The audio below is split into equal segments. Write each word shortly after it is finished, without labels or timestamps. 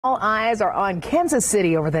All eyes are on Kansas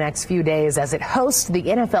City over the next few days as it hosts the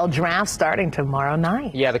NFL draft starting tomorrow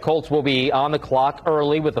night. Yeah, the Colts will be on the clock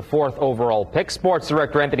early with the 4th overall pick. Sports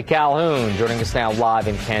director Anthony Calhoun joining us now live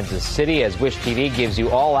in Kansas City as Wish TV gives you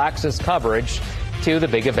all access coverage to the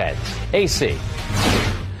big event. AC.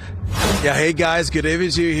 Yeah, hey guys, good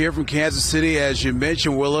evening to you here from Kansas City. As you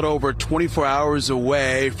mentioned, we're a little over 24 hours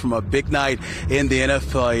away from a big night in the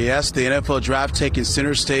NFL. Yes, the NFL draft taking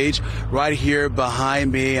center stage right here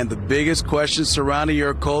behind me. And the biggest question surrounding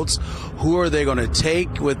your Colts, who are they going to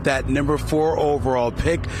take with that number 4 overall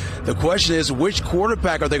pick? The question is, which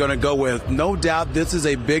quarterback are they going to go with? No doubt this is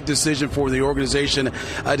a big decision for the organization,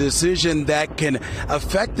 a decision that can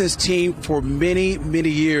affect this team for many, many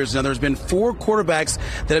years. Now, there's been 4 quarterbacks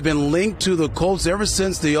that have been linked to the Colts ever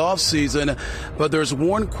since the offseason, but there's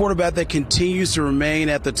one quarterback that continues to remain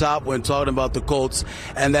at the top when talking about the Colts,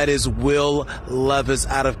 and that is Will Levis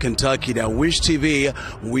out of Kentucky. Now, Wish TV,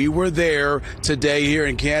 we were there today here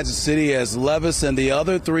in Kansas City as Levis and the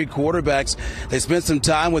other 3 quarterbacks, they spent some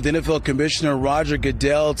time with NFL Commissioner Roger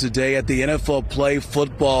Goodell today at the NFL Play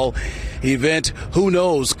Football event. Who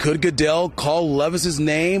knows? Could Goodell call Levis's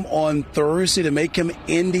name on Thursday to make him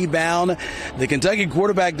Indy bound? The Kentucky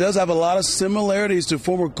quarterback does have a lot of similarities to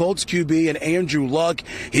former Colts QB and Andrew Luck.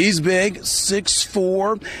 He's big,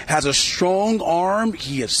 6'4", has a strong arm,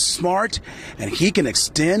 he is smart, and he can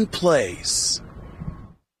extend plays.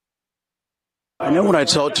 I know when I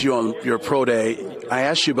talked to you on your pro day, I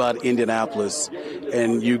asked you about Indianapolis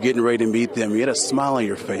and you getting ready to meet them. You had a smile on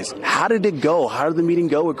your face. How did it go? How did the meeting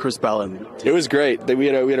go with Chris Ballin? It was great. We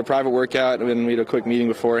had a private workout and then we had a quick meeting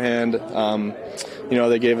beforehand.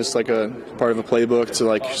 They gave us like a part of a playbook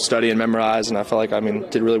to study and memorize, and I felt like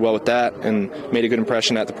did really well with that and made a good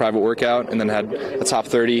impression at the private workout, and then had a top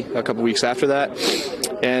 30 a couple weeks after that.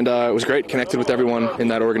 And it was great, connected with everyone in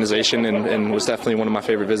that organization, and was definitely one of my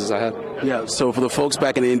favorite visits I had. Yeah, so for the folks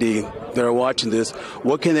back in Indy that are watching this,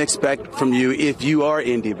 what can they expect from you if you are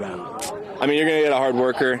Indy bound? You're going to get a hard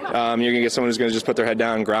worker. You're going to get someone who's going to just put their head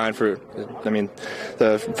down and grind for,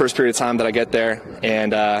 the first period of time that I get there.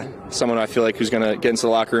 And someone I feel like who's going to get into the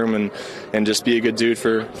locker room and just be a good dude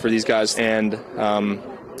for these guys. And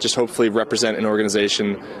just hopefully represent an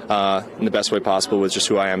organization in the best way possible with just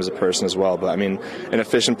who I am as a person as well. But, an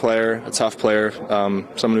efficient player, a tough player,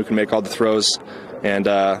 someone who can make all the throws. And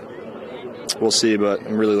we'll see, but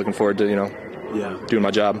I'm really looking forward to, doing my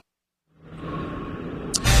job.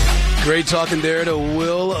 Great talking there to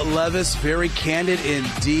Will Levis. Very candid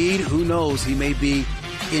indeed. Who knows? He may be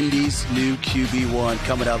Indy's new QB1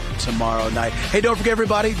 coming up tomorrow night. Hey, don't forget,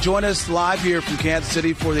 everybody, join us live here from Kansas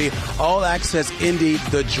City for the All Access Indy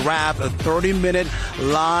The Draft, a 30-minute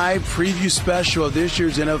live preview special of this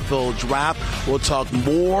year's NFL Draft. We'll talk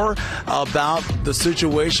more about the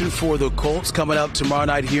situation for the Colts coming up tomorrow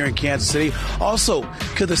night here in Kansas City. Also,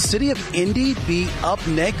 could the city of Indy be up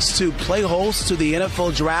next to play host to the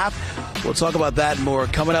NFL Draft? We'll talk about that and more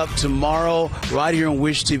coming up tomorrow right here on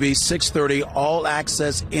Wish TV, 6:30, All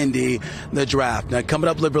Access Indy, The Draft. Now, coming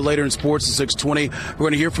up a little bit later in sports at 6:20, we're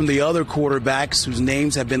going to hear from the other quarterbacks whose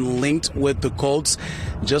names have been linked with the Colts.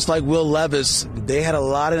 Just like Will Levis, they had a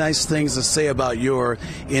lot of nice things to say about your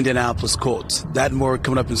Indianapolis Colts. That and more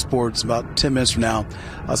coming up in sports about 10 minutes from now.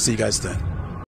 I'll see you guys then.